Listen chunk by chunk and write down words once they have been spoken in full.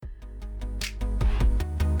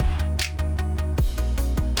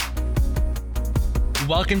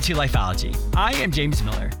Welcome to Lifeology. I am James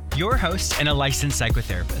Miller, your host and a licensed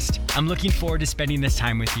psychotherapist. I'm looking forward to spending this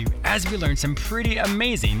time with you as we learn some pretty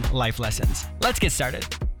amazing life lessons. Let's get started.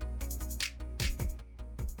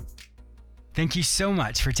 Thank you so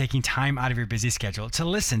much for taking time out of your busy schedule to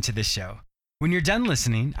listen to this show. When you're done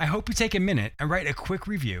listening, I hope you take a minute and write a quick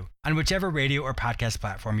review on whichever radio or podcast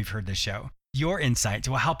platform you've heard this show. Your insights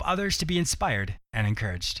will help others to be inspired and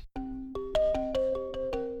encouraged.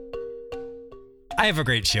 I have a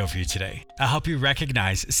great show for you today. I'll help you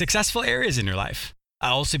recognize successful areas in your life.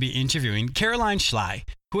 I'll also be interviewing Caroline Schley,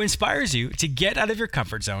 who inspires you to get out of your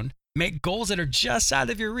comfort zone, make goals that are just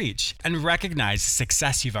out of your reach, and recognize the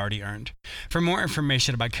success you've already earned. For more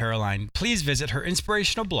information about Caroline, please visit her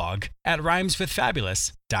inspirational blog at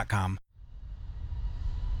rhymeswithfabulous.com.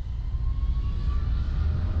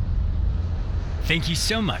 Thank you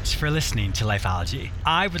so much for listening to Lifeology.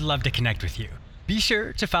 I would love to connect with you. Be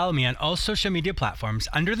sure to follow me on all social media platforms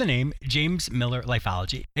under the name James Miller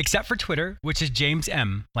Lifeology, except for Twitter, which is James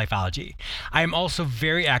M Lifeology. I am also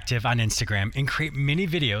very active on Instagram and create mini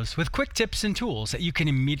videos with quick tips and tools that you can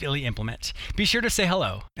immediately implement. Be sure to say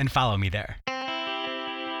hello and follow me there.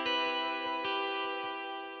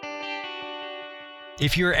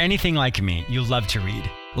 If you're anything like me, you love to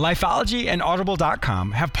read. Lifeology and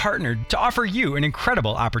Audible.com have partnered to offer you an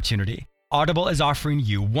incredible opportunity. Audible is offering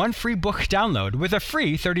you one free book download with a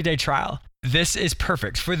free 30-day trial. This is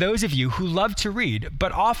perfect for those of you who love to read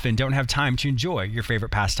but often don't have time to enjoy your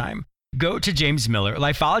favorite pastime. Go to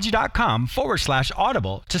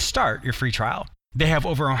jamesmillerlifeology.com/audible to start your free trial. They have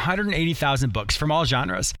over 180,000 books from all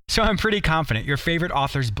genres, so I'm pretty confident your favorite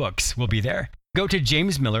author's books will be there. Go to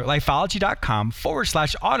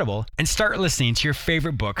jamesmillerlifeology.com/audible and start listening to your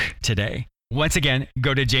favorite book today. Once again,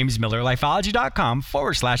 go to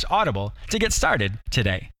jamesmillerlifeology.com/audible to get started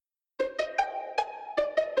today.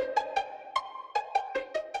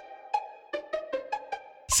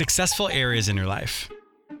 Successful areas in your life.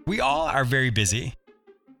 We all are very busy.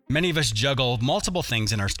 Many of us juggle multiple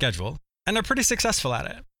things in our schedule and are pretty successful at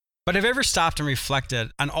it. But have you ever stopped and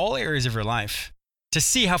reflected on all areas of your life to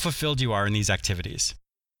see how fulfilled you are in these activities?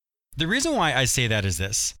 The reason why I say that is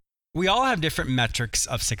this. We all have different metrics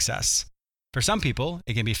of success. For some people,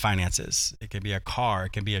 it can be finances, it can be a car,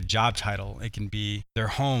 it can be a job title, it can be their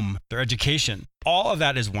home, their education. All of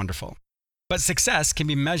that is wonderful. But success can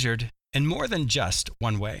be measured in more than just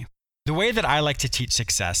one way. The way that I like to teach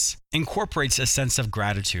success incorporates a sense of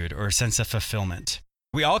gratitude or a sense of fulfillment.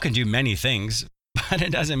 We all can do many things, but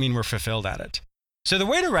it doesn't mean we're fulfilled at it. So the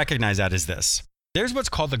way to recognize that is this. There's what's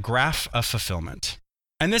called the graph of fulfillment.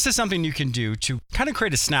 And this is something you can do to kind of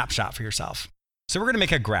create a snapshot for yourself. So we're going to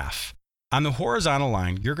make a graph. On the horizontal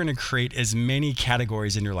line, you're going to create as many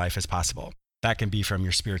categories in your life as possible. That can be from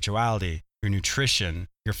your spirituality, your nutrition,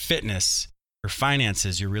 your fitness, your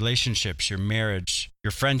finances, your relationships, your marriage,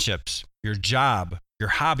 your friendships, your job, your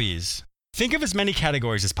hobbies. Think of as many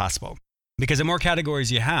categories as possible, because the more categories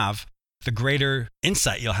you have, the greater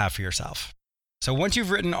insight you'll have for yourself. So once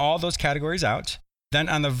you've written all those categories out, then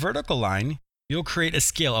on the vertical line, you'll create a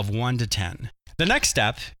scale of 1 to 10. The next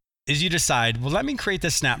step is you decide, well, let me create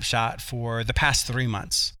this snapshot for the past 3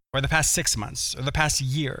 months, or the past 6 months, or the past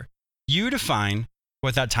year. You define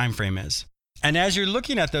what that time frame is. And as you're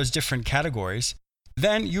looking at those different categories,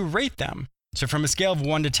 then you rate them. So from a scale of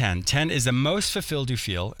 1 to 10, 10 is the most fulfilled you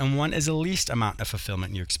feel, and 1 is the least amount of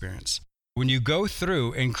fulfillment you experience. When you go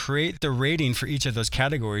through and create the rating for each of those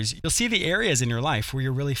categories, you'll see the areas in your life where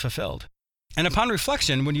you're really fulfilled. And upon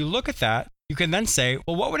reflection, when you look at that, you can then say,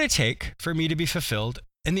 well, what would it take for me to be fulfilled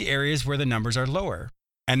in the areas where the numbers are lower?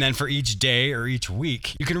 And then for each day or each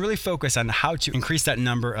week, you can really focus on how to increase that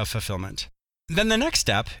number of fulfillment. Then the next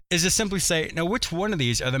step is to simply say, now which one of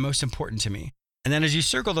these are the most important to me? And then as you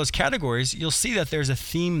circle those categories, you'll see that there's a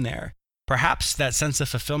theme there. Perhaps that sense of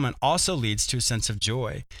fulfillment also leads to a sense of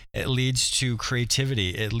joy. It leads to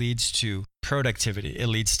creativity. It leads to productivity. It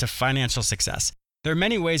leads to financial success. There are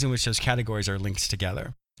many ways in which those categories are linked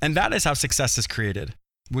together. And that is how success is created.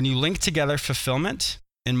 When you link together fulfillment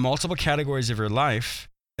in multiple categories of your life,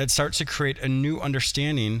 it starts to create a new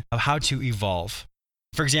understanding of how to evolve.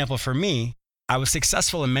 For example, for me, I was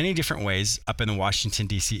successful in many different ways up in the Washington,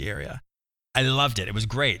 D.C. area. I loved it. It was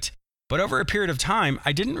great. But over a period of time,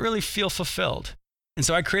 I didn't really feel fulfilled. And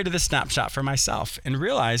so I created this snapshot for myself and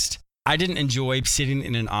realized I didn't enjoy sitting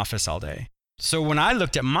in an office all day. So when I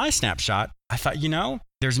looked at my snapshot, I thought,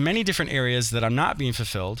 there's many different areas that I'm not being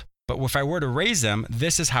fulfilled, but if I were to raise them,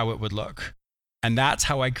 this is how it would look. And that's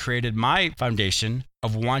how I created my foundation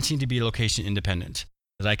of wanting to be location independent,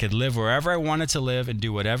 that I could live wherever I wanted to live and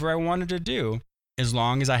do whatever I wanted to do, as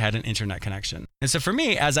long as I had an internet connection. And so for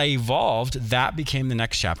me, as I evolved, that became the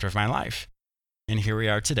next chapter of my life. And here we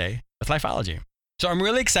are today with Lifeology. So I'm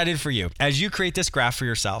really excited for you. As you create this graph for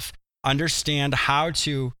yourself, understand how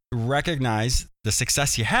to recognize the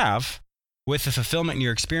success you have with the fulfillment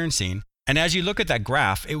you're experiencing. And as you look at that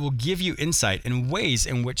graph, it will give you insight and ways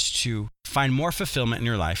in which to find more fulfillment in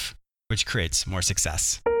your life, which creates more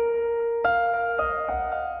success.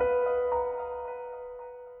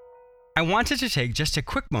 I wanted to take just a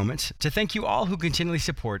quick moment to thank you all who continually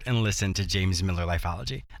support and listen to James Miller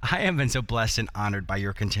Lifeology. I have been so blessed and honored by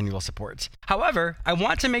your continual support. However, I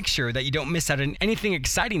want to make sure that you don't miss out on anything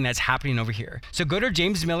exciting that's happening over here. So go to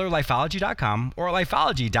jamesmillerlifeology.com or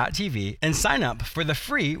lifeology.tv and sign up for the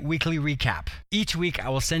free weekly recap. Each week, I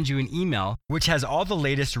will send you an email which has all the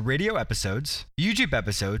latest radio episodes, YouTube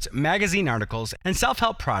episodes, magazine articles, and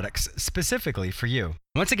self-help products specifically for you.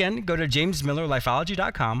 Once again, go to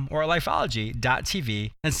jamesmillerlifeology.com or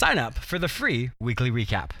lifeology.tv and sign up for the free weekly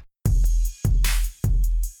recap.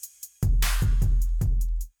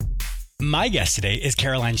 My guest today is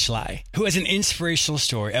Caroline Schley, who has an inspirational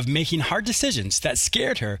story of making hard decisions that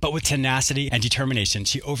scared her, but with tenacity and determination,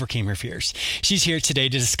 she overcame her fears. She's here today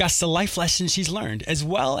to discuss the life lessons she's learned, as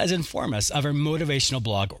well as inform us of her motivational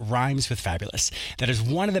blog, Rhymes with Fabulous. That is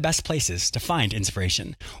one of the best places to find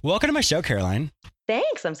inspiration. Welcome to my show, Caroline.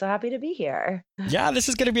 Thanks. I'm so happy to be here. Yeah, this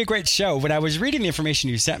is going to be a great show. When I was reading the information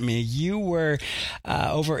you sent me, you were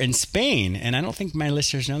over in Spain, and I don't think my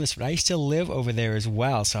listeners know this, but I used to live over there as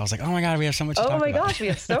well. So I was like, oh my God, we have so much to talk about. Oh my gosh, we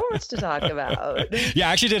have so much to talk about. Yeah,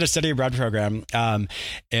 I actually did a study abroad program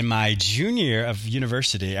in my junior year of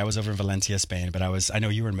university. I was over in Valencia, Spain, but I know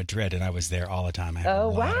you were in Madrid, and I was there all the time. Oh,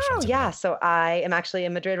 wow. Yeah. So I am actually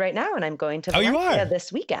in Madrid right now, and I'm going to Valencia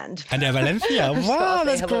this weekend. And Valencia. Wow,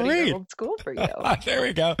 that's great. Old school for you. There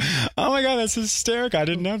we go. Oh my God, that's hysterical. I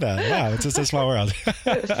didn't know that. Wow, it's just a small world.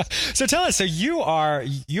 So tell us, so you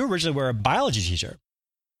originally were a biology teacher.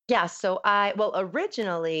 Yeah, so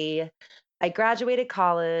originally I graduated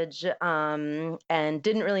college and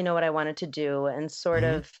didn't really know what I wanted to do and sort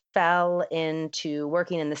of fell into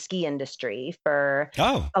working in the ski industry for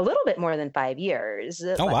a little bit more than 5 years.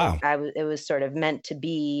 Oh, wow. It was sort of meant to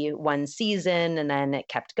be one season and then it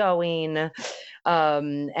kept going.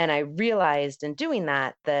 And I realized in doing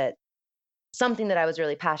that something that I was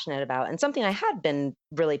really passionate about and something I had been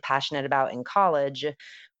really passionate about in college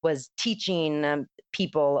was teaching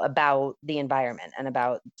people about the environment and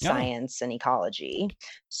about science and ecology.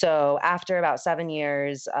 So after about 7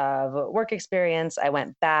 years of work experience, I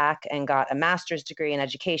went back and got a master's degree in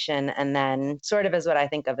education. And then sort of as what I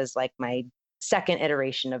think of as like my second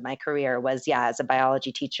iteration of my career was, as a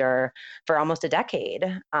biology teacher for almost a decade,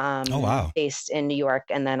 based in New York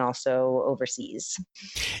and then also overseas.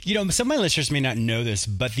 You know, some of my listeners may not know this,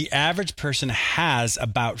 but the average person has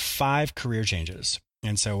about 5 career changes.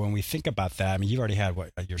 And so when we think about that, I mean, you've already had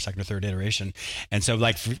your second or third iteration. And so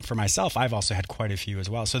like for myself, I've also had quite a few as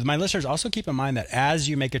well. So my listeners also keep in mind that as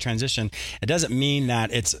you make a transition, it doesn't mean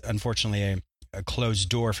that it's unfortunately a closed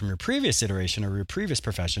door from your previous iteration or your previous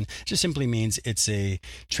profession. It just simply means it's a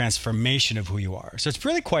transformation of who you are. So it's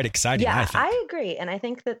really quite exciting. Yeah, I think. I agree. And I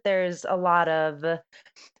think that there's a lot of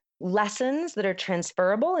lessons that are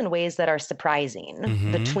transferable in ways that are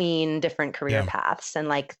surprising between different career paths and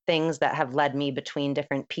like things that have led me between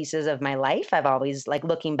different pieces of my life. I've always, like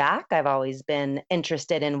looking back, I've always been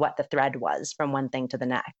interested in what the thread was from one thing to the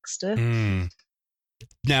next.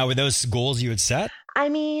 Now, were those goals you had set? I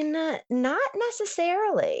mean, not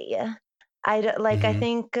necessarily. I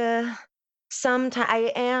think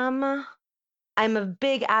sometimes I'm a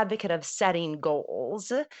big advocate of setting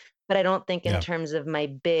goals, but I don't think in terms of my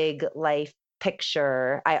big life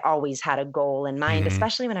picture, I always had a goal in mind,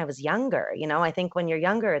 especially when I was younger. You know, I think when you're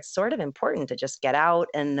younger, it's sort of important to just get out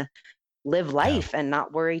and live life and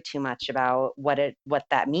not worry too much about what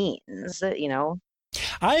that means, you know?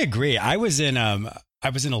 I agree. I was in a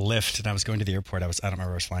lift and I was going to the airport. I don't remember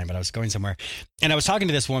where I was flying, but I was going somewhere and I was talking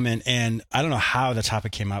to this woman and I don't know how the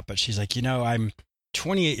topic came up, but she's like, you know, I'm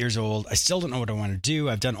 28 years old. I still don't know what I want to do.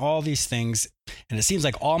 I've done all these things. And it seems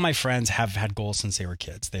like all my friends have had goals since they were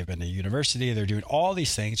kids. They've been to university. They're doing all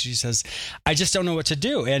these things. She says, I just don't know what to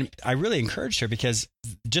do. And I really encouraged her because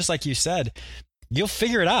just like you said, you'll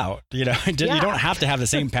figure it out. You know, you don't have to have the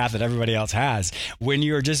same path that everybody else has when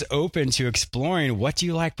you're just open to exploring what do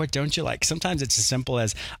you like, what don't you like. Sometimes it's as simple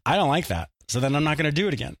as, I don't like that. So then I'm not going to do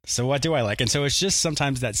it again. So what do I like? And so it's just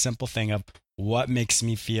sometimes that simple thing of what makes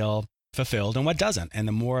me feel fulfilled and what doesn't. And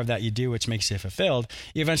the more of that you do, which makes you fulfilled,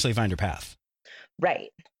 you eventually find your path. Right.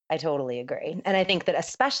 I totally agree. And I think that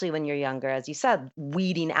especially when you're younger, as you said,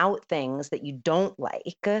 weeding out things that you don't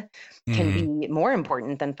like can Hmm. be more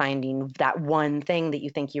important than finding that one thing that you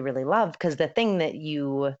think you really love. Because the thing that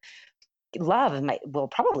you love will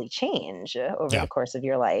probably change over Yeah. the course of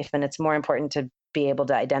your life. And it's more important to be able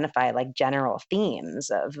to identify like general themes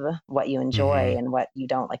of what you enjoy Hmm. and what you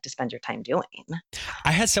don't like to spend your time doing.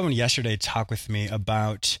 I had someone yesterday talk with me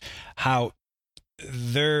about how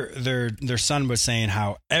their son was saying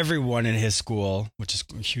how everyone in his school, which is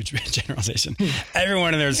a huge generalization,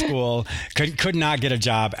 everyone in their school could not get a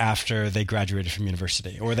job after they graduated from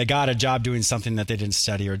university, or they got a job doing something that they didn't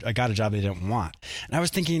study, or got a job they didn't want. And I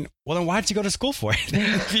was thinking, well, then why did you go to school for it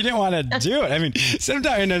if you didn't want to do it? I mean,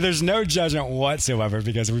 sometimes there's no judgment whatsoever,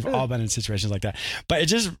 because we've all been in situations like that. But it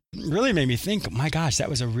just really made me think, my gosh,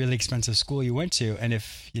 that was a really expensive school you went to, and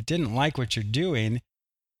if you didn't like what you're doing,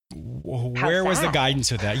 How where was the sad.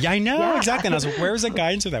 guidance with that? Yeah, I know, Yeah. exactly. And I was like, where was the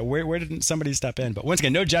guidance with that? Where didn't somebody step in? But once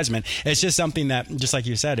again, no judgment. It's just something that, just like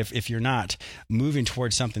you said, if you're not moving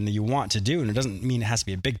towards something that you want to do, and it doesn't mean it has to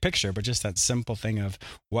be a big picture, but just that simple thing of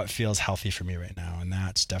what feels healthy for me right now. And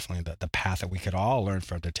that's definitely the path that we could all learn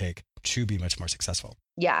from to take to be much more successful.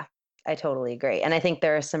 Yeah, I totally agree. And I think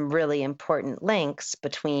there are some really important links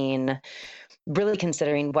between really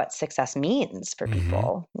considering what success means for Hmm.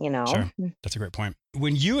 people, you know? Sure. That's a great point.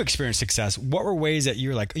 When you experienced success, what were ways that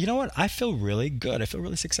you're like, you know what? I feel really good. I feel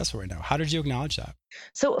really successful right now. How did you acknowledge that?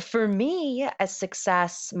 So for me, as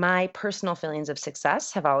success, my personal feelings of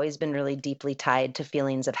success have always been really deeply tied to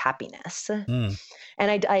feelings of happiness. Mm,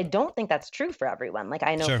 And I don't think that's true for everyone. Like,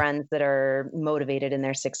 I know sure. friends that are motivated in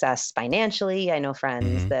their success financially. I know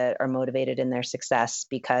friends Hmm. that are motivated in their success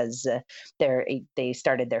because they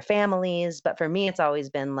started their families. But for me, it's always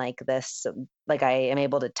been like this, like I am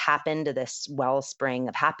able to tap into this wellspring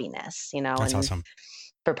of happiness, you know, That's and awesome.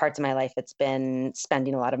 for parts of my life, it's been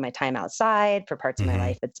spending a lot of my time outside. For parts of my Hmm.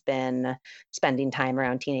 life, it's been spending time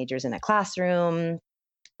around teenagers in a classroom.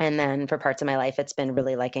 And then for parts of my life, it's been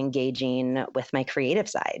really like engaging with my creative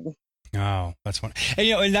side. Oh, that's one. And,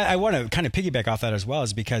 and that, I want to kind of piggyback off that as well,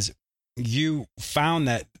 is because you found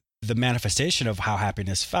that the manifestation of how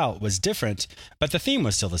happiness felt was different, but the theme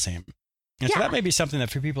was still the same. And so that Yeah. may be something that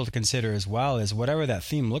for people to consider as well, is whatever that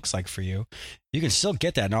theme looks like for you, you can still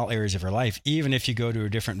get that in all areas of your life. Even if you go to a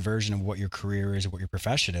different version of what your career is or what your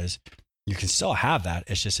profession is, you can still have that.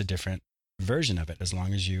 It's just a different version of it. As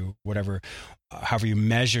long as you, however you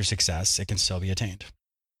measure success, it can still be attained.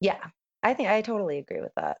 Yeah. I think I totally agree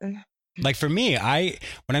with that. Like for me,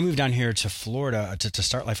 when I moved down here to Florida to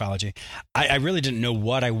start Lifeology, I really didn't know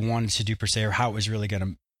what I wanted to do per se, or how it was really going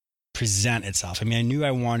to present itself. I mean, I knew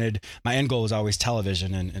my end goal was always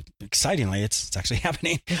television, and excitingly, it's actually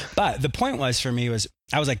happening. But the point for me was,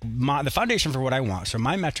 I was like, the foundation for what I want. So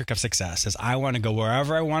my metric of success is I want to go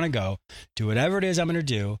wherever I want to go, do whatever it is I'm going to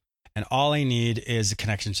do, and all I need is a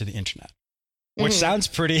connection to the internet. Which Mhm. sounds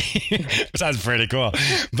pretty cool.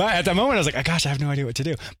 But at the moment, I was like, oh, gosh, I have no idea what to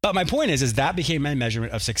do. But my point is that became my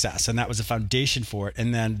measurement of success, and that was the foundation for it.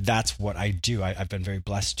 And then that's what I do. I've been very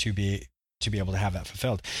blessed to be able to have that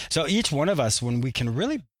fulfilled. So each one of us, when we can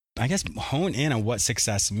really, I guess, hone in on what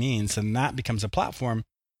success means, and that becomes a platform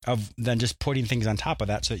of then just putting things on top of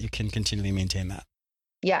that so that you can continually maintain that.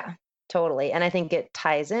 Yeah, totally. And I think it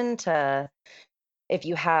ties into if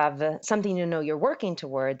you have something you know you're working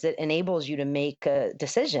towards, it enables you to make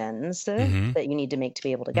decisions Hmm. that you need to make to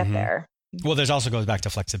be able to get Hmm. there. Well, there's also goes back to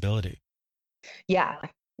flexibility. Yeah.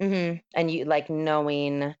 And you like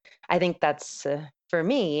knowing, I think that's for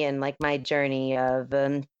me and like my journey of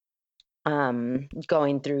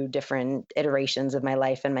going through different iterations of my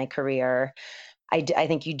life and my career. I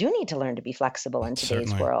think you do need to learn to be flexible in today's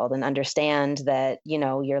Certainly. world and understand that, you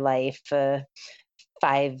know, your life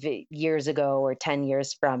 5 years ago or 10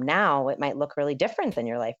 years from now, it might look really different than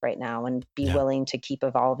your life right now, and be Yeah. willing to keep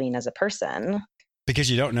evolving as a person. Because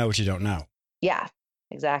you don't know what you don't know. Yeah,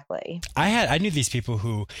 exactly. I knew these people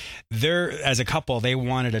who, as a couple, they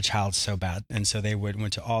wanted a child so bad, and so they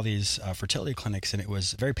went to all these fertility clinics, and it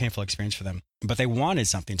was a very painful experience for them. But they wanted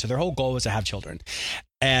something, so their whole goal was to have children,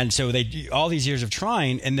 and so they all these years of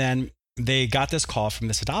trying, and then they got this call from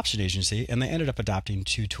this adoption agency, and they ended up adopting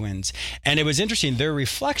 2 twins. And it was interesting. Their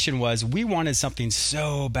reflection was, we wanted something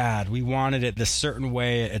so bad, we wanted it this certain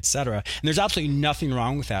way, etc. And there's absolutely nothing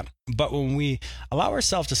wrong with that. But when we allow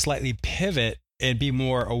ourselves to slightly pivot and be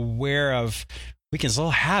more aware of, we can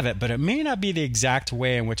still have it, but it may not be the exact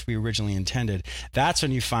way in which we originally intended. That's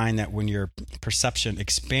when you find that when your perception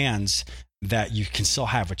expands, that you can still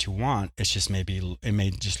have what you want. It's just it may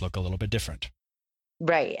just look a little bit different.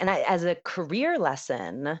 Right. And as a career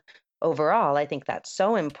lesson, overall, I think that's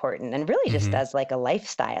so important, and really just Mm-hmm. as like a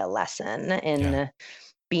lifestyle lesson Yeah. in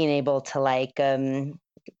being able to like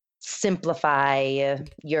simplify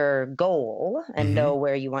your goal and Mm-hmm. know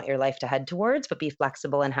where you want your life to head towards, but be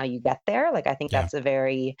flexible in how you get there. Like, I think Yeah. that's a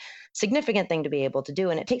very significant thing to be able to do,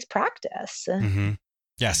 and it takes practice. Mm-hmm.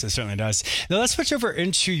 Yes, it certainly does. Now let's switch over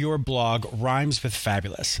into your blog, Rhymes with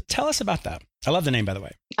Fabulous. Tell us about that. I love the name, by the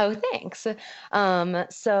way. Oh, thanks.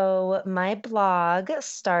 So my blog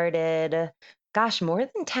started, gosh, more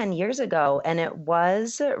than 10 years ago, and it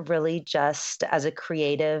was really just as a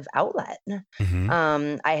creative outlet. Mm-hmm.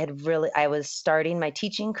 I was starting my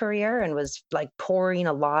teaching career and was like pouring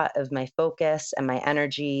a lot of my focus and my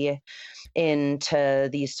energy into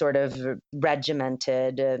these sort of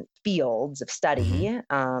regimented fields of Mm-hmm. study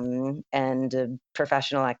and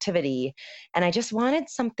professional activity, and I just wanted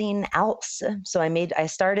something else. So I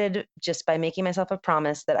started just by making myself a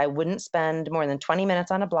promise that I wouldn't spend more than 20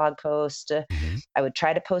 minutes on a blog post. Mm-hmm. I would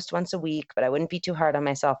try to post once a week, but I wouldn't be too hard on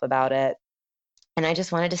myself about it, and I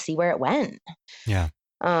just wanted to see where it went. Yeah.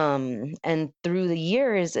 And through the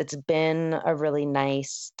years, it's been a really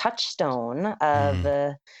nice touchstone of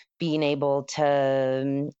Mm. being able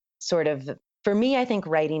to sort of, for me, I think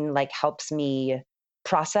writing like helps me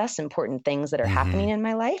process important things that are happening Mm-hmm. in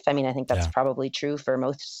my life. I mean, I think that's Yeah. probably true for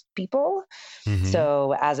most people. Mm-hmm.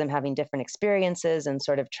 So as I'm having different experiences and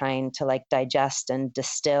sort of trying to like digest and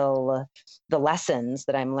distill the lessons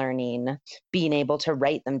that I'm learning, being able to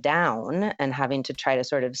write them down and having to try to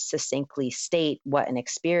sort of succinctly state what an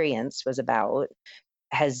experience was about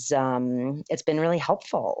has it's been really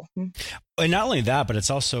helpful. And not only that, but it's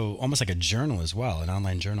also almost like a journal as well, an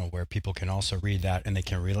online journal where people can also read that and they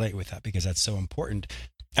can relate with that because that's so important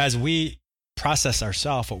as we process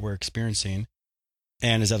ourselves, what we're experiencing.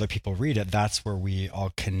 And as other people read it, that's where we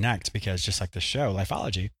all connect because just like the show,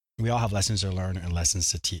 Lifeology, we all have lessons to learn and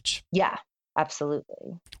lessons to teach. Yeah,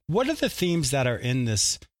 absolutely. What are the themes that are in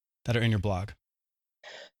this, that are in your blog?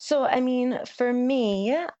 So, I mean, for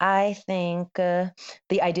me, I think the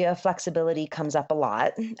idea of flexibility comes up a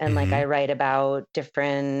lot, and like Mm-hmm. I write about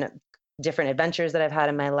different adventures that I've had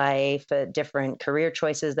in my life, different career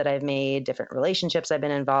choices that I've made, different relationships I've been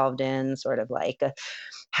involved in, sort of like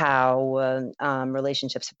how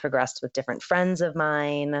relationships have progressed with different friends of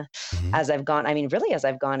mine Mm-hmm. as I've gone. I mean, really, as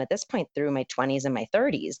I've gone at this point through my 20s and my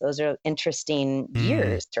 30s, those are interesting Mm,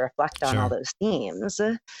 years to reflect on all sure. those themes.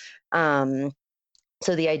 Um,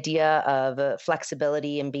 so the idea of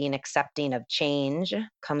flexibility and being accepting of change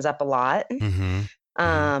comes up a lot. Mm-hmm.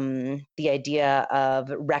 Mm-hmm. The idea of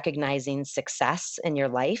recognizing success in your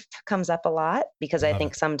life comes up a lot because I I love it.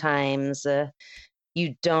 think sometimes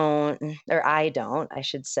you don't, or I don't, I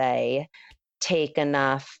should say, take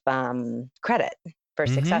enough credit for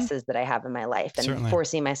Mm-hmm. successes that I have in my life, and Certainly.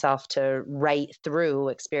 forcing myself to write through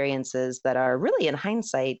experiences that are really, in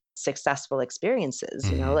hindsight, successful experiences,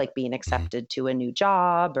 Mm-hmm. like being Mm-hmm. accepted to a new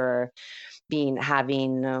job or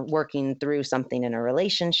working through something in a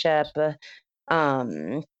relationship.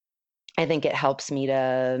 Um, I think it helps me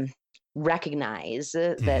to recognize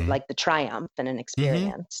that, Mm-hmm. like the triumph in an Mm-hmm.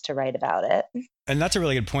 experience, to write about it. And that's a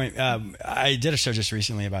really good point. I did a show just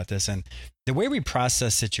recently about this, and the way we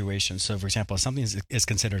process situations. So, for example, if something is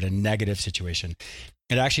considered a negative situation,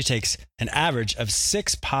 it actually takes an average of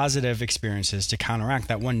 6 positive experiences to counteract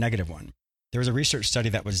that one negative one. There was a research study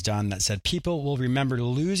that was done that said people will remember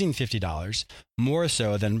losing $50 more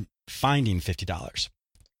so than finding $50.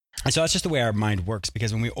 And so that's just the way our mind works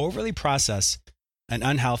because when we overly process an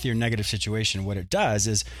unhealthy or negative situation, what it does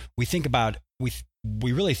is we think about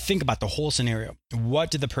we really think about the whole scenario.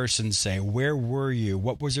 What did the person say? Where were you?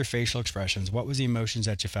 What was their facial expressions? What was the emotions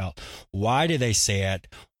that you felt? Why did they say it?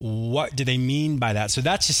 What do they mean by that? So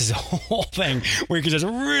that's just this whole thing where you can just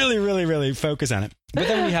really, really, really focus on it. But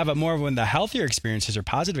then when you have a more of when the healthier experiences or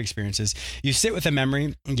positive experiences, you sit with a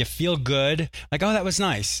memory and you feel good, like, oh, that was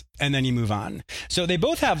nice. And then you move on. So they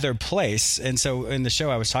both have their place. And so in the show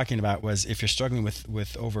I was talking about was if you're struggling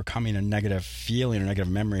with overcoming a negative feeling or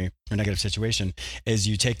negative memory or negative situation, is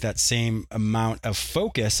you take that same amount of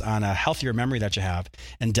focus on a healthier memory that you have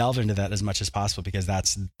and delve into that as much as possible because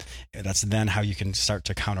that's then how you can start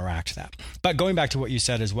to counteract that. But going back to what you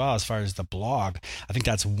said as well, as far as the blog, I think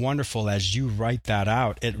that's wonderful. As you write that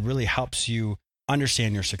out, it really helps you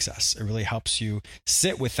understand your success. It really helps you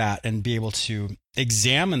sit with that and be able to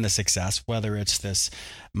examine the success, whether it's this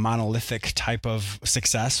monolithic type of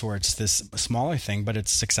success or it's this smaller thing, but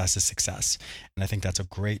it's success is success. And I think that's a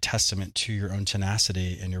great testament to your own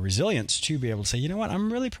tenacity and your resilience to be able to say, you know what,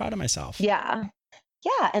 I'm really proud of myself. Yeah.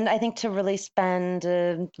 Yeah, and I think to really spend,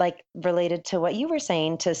 like related to what you were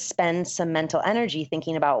saying, to spend some mental energy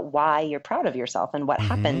thinking about why you're proud of yourself and what Hmm.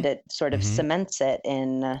 happened, it sort of Hmm. cements it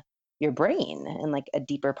in your brain and like a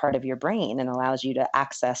deeper part of your brain and allows you to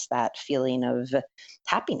access that feeling of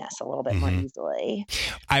happiness a little bit more Hmm. easily.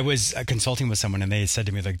 I was consulting with someone and they said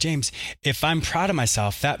to me, like, James, if I'm proud of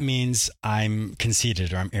myself, that means I'm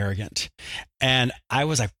conceited or I'm arrogant. And I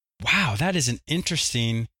was like, wow, that is an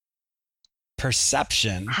interesting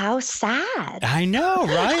perception. How sad. I know,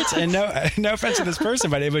 right? And no, no offense to this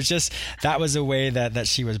person, but it was just that was the way that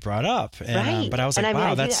she was brought up. And Right. but I was And like, I mean,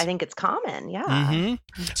 wow, I that's. think it's common. Yeah. Hmm.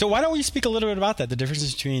 So why don't we speak a little bit about that? The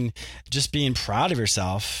differences between just being proud of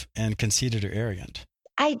yourself and conceited or arrogant.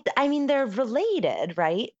 I mean, they're related,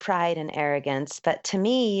 right? Pride and arrogance. But to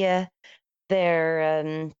me,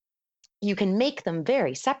 they're, you can make them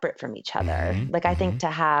very separate from each other. Hmm. Like, I think Hmm.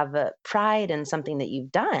 to have pride in something that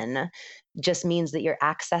you've done just means that you're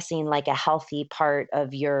accessing like a healthy part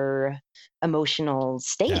of your emotional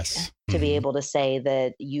state Yes. to be Hmm. able to say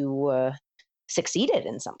that you succeeded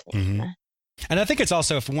in something. Hmm. And I think it's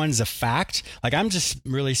also if one's a fact, like I'm just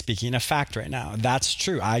really speaking a fact right now. That's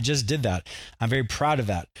true. I just did that. I'm very proud of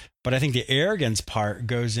that. But I think the arrogance part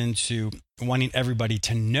goes into wanting everybody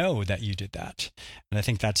to know that you did that. And I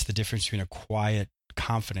think that's the difference between a quiet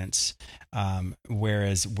confidence.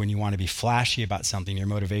 Whereas when you want to be flashy about something, your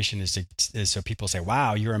motivation is so people say,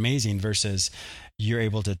 wow, you're amazing, versus you're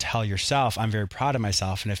able to tell yourself, I'm very proud of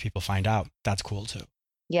myself. And if people find out, that's cool too.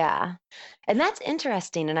 Yeah. And that's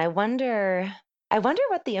interesting. And I wonder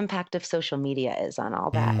what the impact of social media is on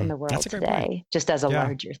all that in the That's world a great point. today, just as a Yeah.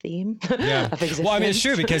 larger theme Yeah. of Well, I mean, it's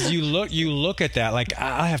true existence. because you look at that. Like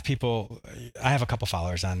I have people, I have a couple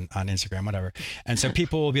followers on Instagram, whatever. And so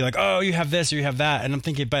people will be like, oh, you have this or you have that. And I'm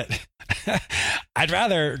thinking, but I'd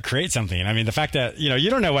rather create something. I mean, the fact that, you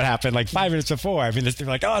don't know what happened like 5 minutes before. I mean, they're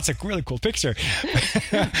like, oh, it's a really cool picture.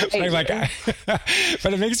 But I'm like, Right.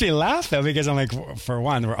 but it makes me laugh though, because I'm like, for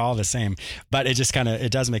one, we're all the same, but it just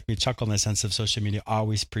it does make me chuckle in the sense of social media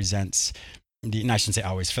always presents and I shouldn't say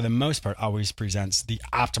always, for the most part, always presents the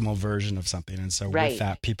optimal version of something. And so with Right.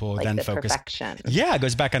 that, people Like then the focus. perfection. Yeah, it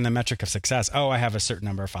goes back on the metric of success. Oh, I have a certain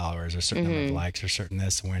number of followers or a certain number of Hmm. likes or certain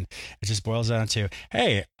this, when it just boils down to,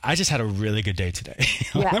 hey, I just had a really good day today.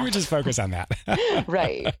 Let Yeah. me just focus on that.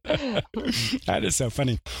 Right. That is so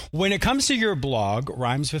funny. When it comes to your blog,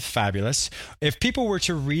 Rhymes with Fabulous, if people were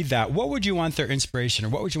to read that, what would you want their inspiration or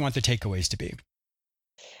what would you want the takeaways to be?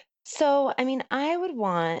 So, I mean, I would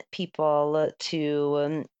want people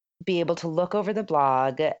to be able to look over the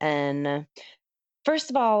blog and first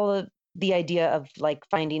of all, the idea of like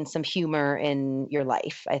finding some humor in your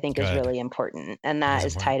life, I think is Good. really important. And That that is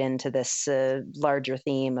is important. tied into this larger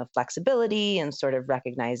theme of flexibility and sort of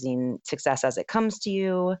recognizing success as it comes to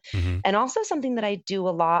you. Hmm. And also something that I do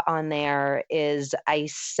a lot on there is I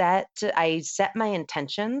set my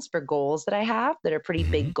intentions for goals that I have that are pretty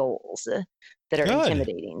Hmm. big goals that are Good.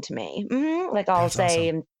 intimidating to me. Like I'll That's say,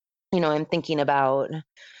 awesome. I'm thinking about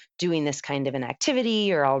doing this kind of an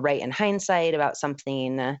activity, or I'll write in hindsight about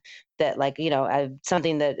something that like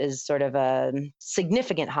something that is sort of a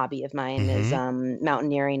significant hobby of mine is Hmm.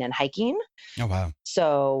 mountaineering and hiking. Oh, wow.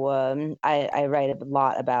 So I write a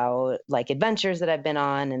lot about like adventures that I've been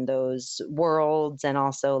on in those worlds, and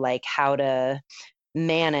also like how to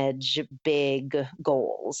manage big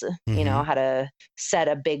goals, Hmm. how to set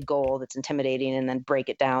a big goal that's intimidating and then break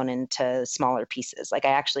it down into smaller pieces. Like I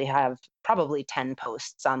actually have probably 10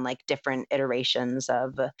 posts on like different iterations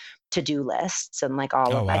of to-do lists, and like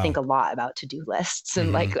Oh, I think wow. a lot about to-do lists and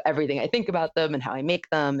Hmm. like everything I think about them and how I make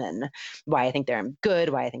them and why I think they're good,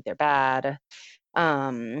 why I think they're bad.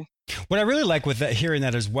 Um What I really like with that, hearing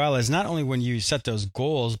that as well, is not only when you set those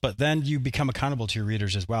goals, but then you become accountable to your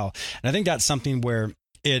readers as well. And I think that's something where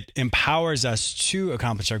it empowers us to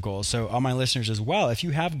accomplish our goals. So, all my listeners as well, if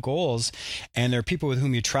you have goals and there are people with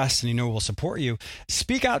whom you trust and you know will support you,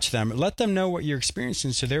 speak out to them. Let them know what you're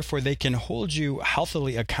experiencing, so therefore they can hold you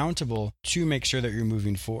healthily accountable to make sure that you're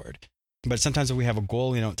moving forward. But sometimes when we have a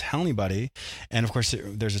goal, we don't tell anybody. And of course,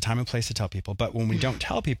 there's a time and place to tell people. But when we don't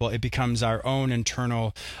tell people, it becomes our own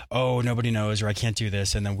internal, oh, nobody knows, or I can't do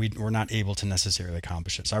this. And then we're not able to necessarily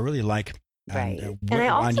accomplish it. So I really like right. And I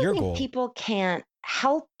on also your think goal. people can't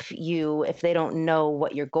help you if they don't know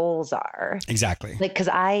what your goals are. Exactly. Like, because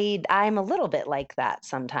I'm a little bit like that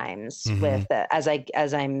sometimes Hmm. with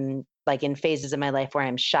as I'm like in phases of my life where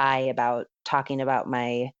I'm shy about talking about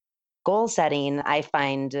my goal setting. I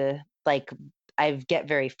find like I get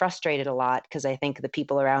very frustrated a lot because I think the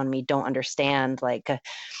people around me don't understand, like,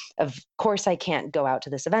 of course I can't go out to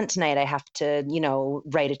this event tonight. I have to,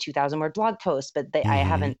 write a 2,000 word blog post, but I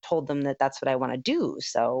haven't told them that that's what I want to do.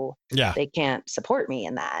 So they can't support me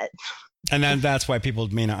in that. And then that's why people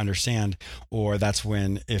may not understand, or that's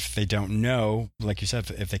when, if they don't know, like you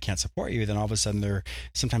said, if they can't support you, then all of a sudden they're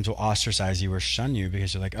sometimes will ostracize you or shun you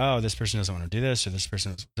because you're like, oh, this person doesn't want to do this, or this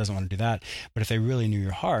person doesn't want to do that. But if they really knew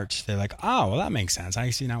your heart, they're like, oh, well, that makes sense.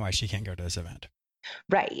 I see now why she can't go to this event.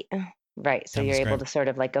 Right. So you're able to sort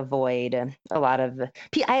of like avoid a lot of,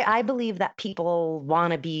 I believe that people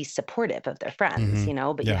want to be supportive of their friends,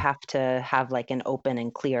 but you have to have like an open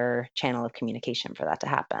and clear channel of communication for that to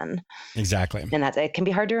happen. Exactly. And it can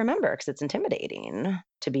be hard to remember because it's intimidating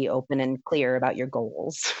to be open and clear about your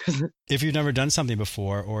goals. If you've never done something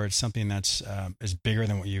before, or it's something that's is bigger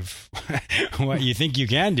than what you think you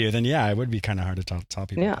can do, then it would be kind of hard to tell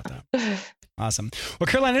people about that. Awesome. Well,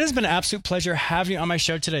 Caroline, it has been an absolute pleasure having you on my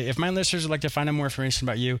show today. If my listeners would like to find out more information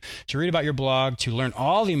about you, to read about your blog, to learn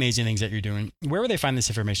all the amazing things that you're doing, where would they find this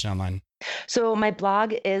information online? So my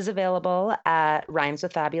blog is available at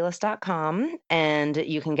rhymeswithfabulous.com, and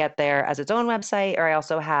you can get there as its own website, or I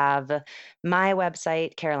also have my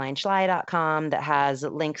website, carolineschley.com, that has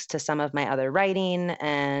links to some of my other writing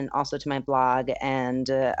and also to my blog and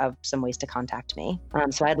of some ways to contact me.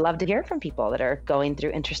 So I'd love to hear from people that are going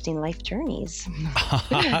through interesting life journeys.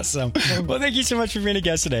 Awesome. Well, thank you so much for being a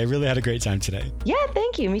guest today. I really had a great time today. Yeah,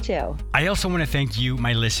 thank you. Me too. I also want to thank you,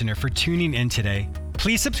 my listener, for tuning in today.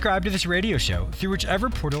 Please subscribe to this radio show through whichever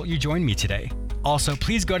portal you join me today. Also,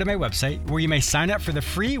 please go to my website where you may sign up for the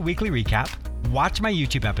free weekly recap, watch my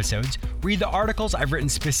YouTube episodes, read the articles I've written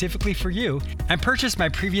specifically for you, and purchase my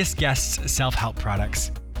previous guests' self-help products.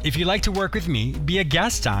 If you'd like to work with me, be a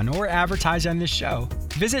guest on, or advertise on this show,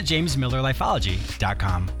 visit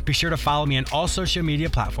jamesmillerlifeology.com. Be sure to follow me on all social media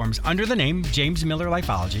platforms under the name James Miller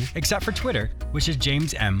Lifeology, except for Twitter, which is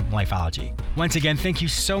James M. Lifeology. Once again, thank you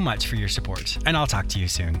so much for your support, and I'll talk to you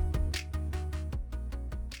soon.